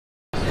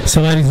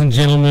So ladies and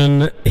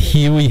gentlemen,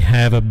 here we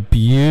have a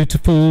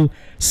beautiful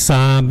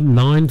Saab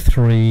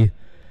 9.3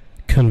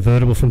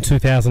 convertible from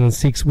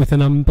 2006 with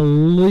an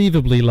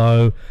unbelievably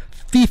low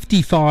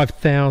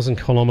 55,000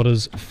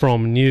 kilometres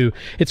from new.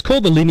 It's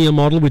called the linear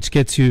model, which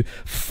gets you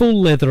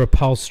full leather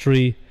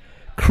upholstery,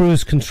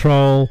 cruise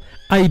control,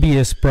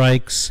 ABS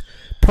brakes,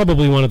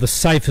 probably one of the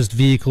safest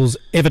vehicles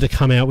ever to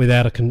come out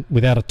without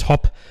a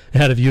top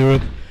out of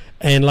Europe.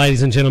 And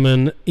ladies and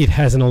gentlemen, it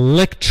has an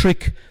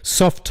electric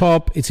soft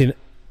top. It's in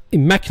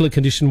immaculate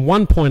condition,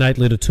 1.8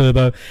 litre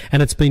turbo,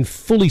 and it's been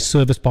fully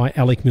serviced by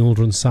Alec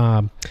Mildren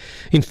Saab.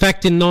 In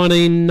fact, in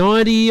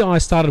 1990, I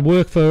started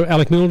work for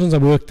Alec Mildren's. I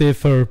worked there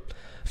for a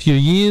few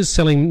years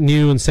selling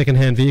new and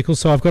second-hand vehicles,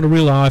 so I've got a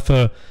real eye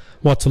for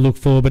what to look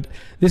for. But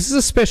this is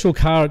a special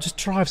car. It just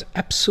drives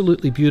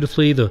absolutely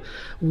beautifully. The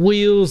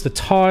wheels, the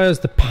tyres,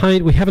 the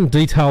paint, we haven't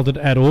detailed it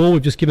at all.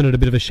 We've just given it a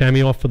bit of a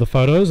chamois off for the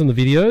photos and the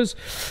videos.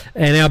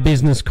 And our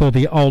business, called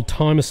the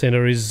Oldtimer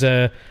Centre, is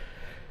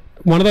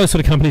one of those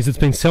sort of companies that's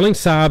been selling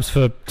Saabs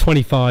for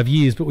 25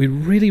 years, but we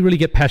really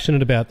get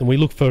passionate about them. We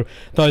look for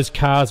those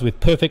cars with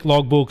perfect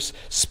logbooks,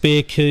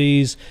 spare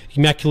keys,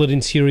 immaculate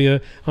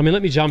interior. I mean,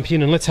 let me jump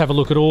in and let's have a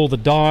look at all the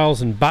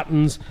dials and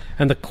buttons,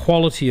 and the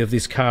quality of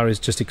this car is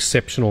just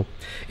exceptional.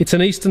 It's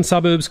an Eastern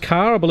Suburbs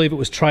car. I believe it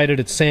was traded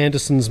at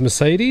Sanderson's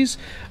Mercedes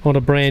on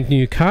a brand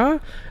new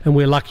car, and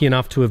we're lucky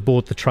enough to have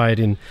bought the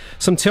trade-in.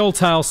 Some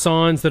telltale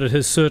signs that it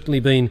has certainly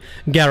been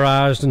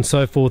garaged and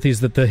so forth is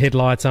that the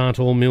headlights aren't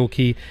all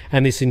milky,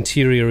 and this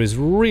interior is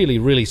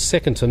really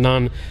second to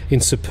none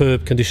in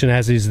superb condition,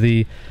 as is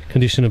the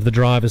condition of the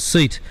driver's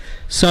seat.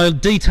 So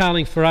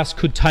detailing for us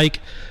could take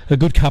a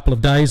good couple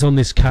of days on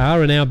this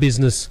car, and our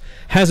business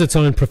has its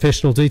own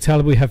professional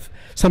detailer. We have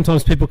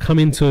sometimes people come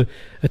in to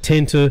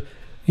attend to,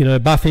 you know,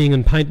 buffing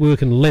and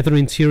paintwork and leather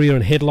interior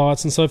and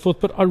headlights and so forth,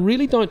 but I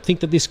really don't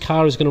think that this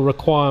car is going to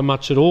require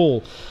much at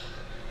all.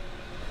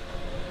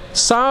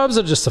 Saabs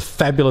are just a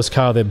fabulous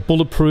car. They're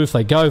bulletproof,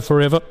 they go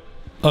forever.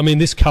 I mean,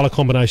 this colour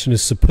combination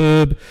is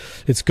superb.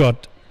 It's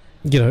got,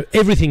 you know,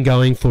 everything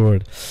going for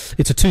it.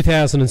 It's a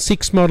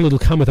 2006 model. It'll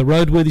come with a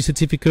roadworthy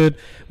certificate.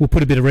 We'll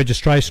put a bit of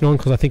registration on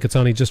because I think it's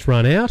only just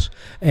run out.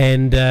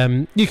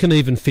 And you can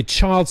even fit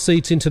child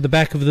seats into the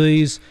back of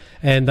these.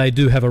 And they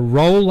do have a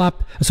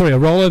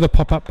rollover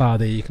pop-up bar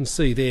there. You can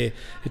see there.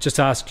 It just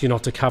asks you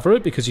not to cover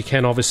it because you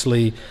can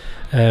obviously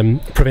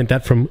prevent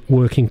that from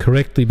working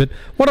correctly. But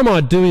what I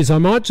might do is I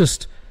might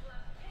just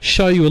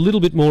show you a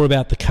little bit more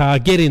about the car,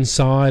 get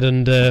inside,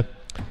 and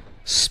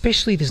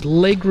especially this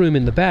leg room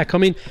in the back. I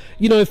mean,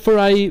 you know, for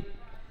a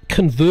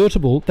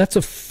convertible, that's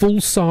a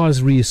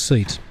full-size rear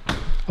seat.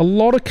 A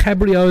lot of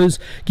cabrios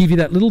give you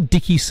that little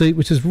dicky seat,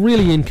 which is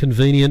really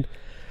inconvenient,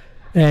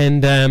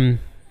 and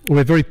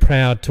we're very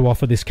proud to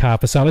offer this car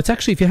for sale. It's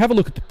actually, if you have a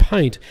look at the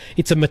paint,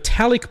 it's a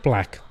metallic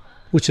black,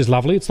 which is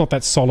lovely. It's not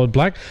that solid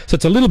black, so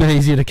it's a little bit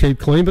easier to keep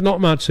clean, but not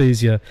much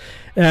easier.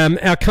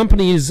 Our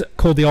company is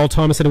called the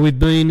Oldtimer Centre. We've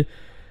been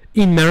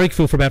in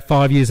Marrickville for about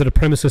 5 years at a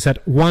premises at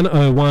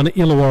 101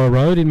 Illawarra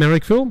Road in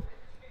Marrickville.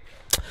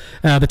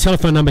 The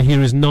telephone number here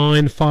is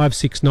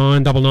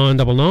 9569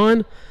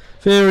 9999.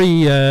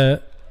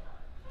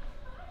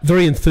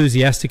 Very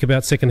enthusiastic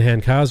about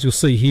second-hand cars. You'll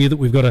see here that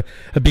we've got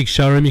a big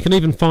showroom. You can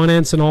even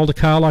finance an older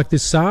car like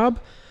this Saab.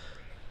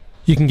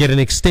 You can get an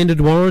extended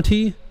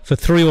warranty for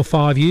 3 or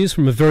 5 years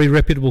from a very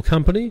reputable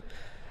company.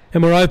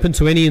 And we're open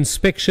to any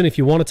inspection if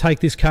you want to take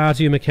this car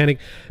to your mechanic,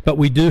 but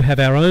we do have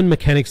our own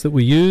mechanics that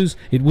we use.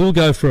 It will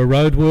go for a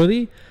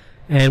roadworthy,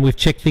 and we've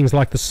checked things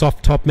like the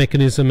soft top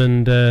mechanism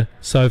and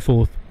so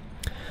forth.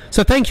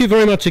 So thank you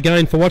very much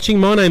again for watching.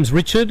 My name's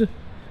Richard.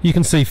 You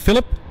can see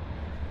Philip.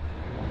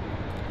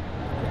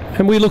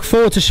 And we look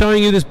forward to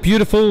showing you this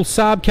beautiful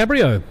Saab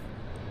Cabrio.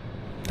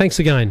 Thanks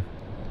again.